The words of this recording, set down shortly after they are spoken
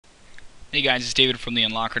Hey guys, it's David from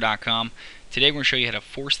theunlocker.com. Today we're going to show you how to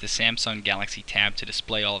force the Samsung Galaxy Tab to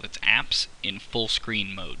display all of its apps in full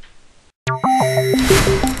screen mode.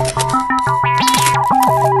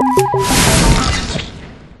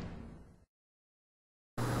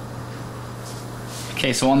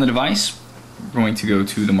 Okay, so on the device, we're going to go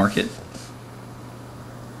to the market.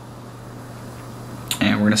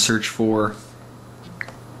 And we're going to search for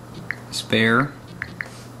spare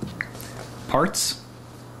parts.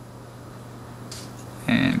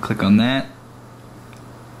 And click on that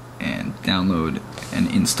and download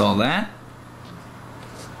and install that,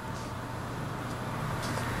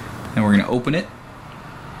 and we're going to open it,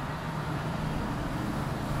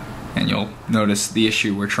 and you'll notice the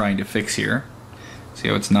issue we're trying to fix here. See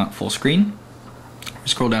how it's not full screen?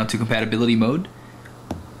 Scroll down to compatibility mode,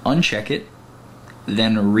 uncheck it,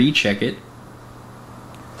 then recheck it,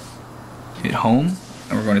 hit home,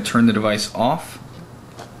 and we're going to turn the device off.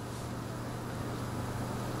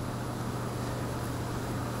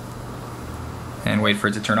 And wait for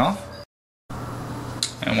it to turn off.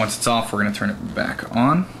 And once it's off, we're going to turn it back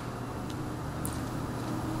on.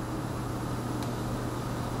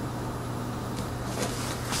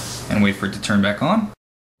 And wait for it to turn back on.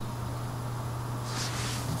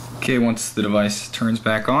 Okay, once the device turns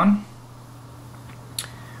back on,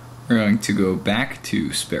 we're going to go back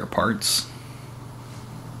to spare parts.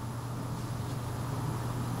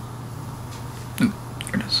 Ooh,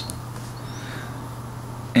 there it is.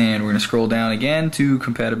 And we're going to scroll down again to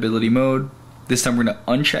compatibility mode. This time we're going to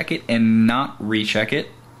uncheck it and not recheck it.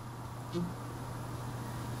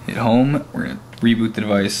 Hit home. We're going to reboot the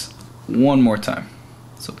device one more time.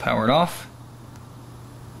 So power it off.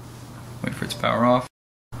 Wait for it to power off.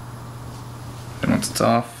 And once it's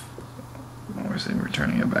off, we're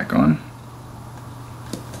turning it back on.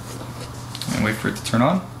 And wait for it to turn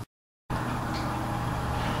on.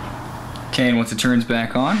 Okay, and once it turns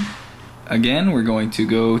back on, again, we're going to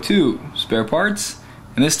go to spare parts,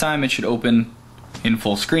 and this time it should open in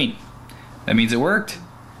full screen. That means it worked,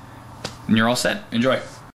 and you're all set. Enjoy.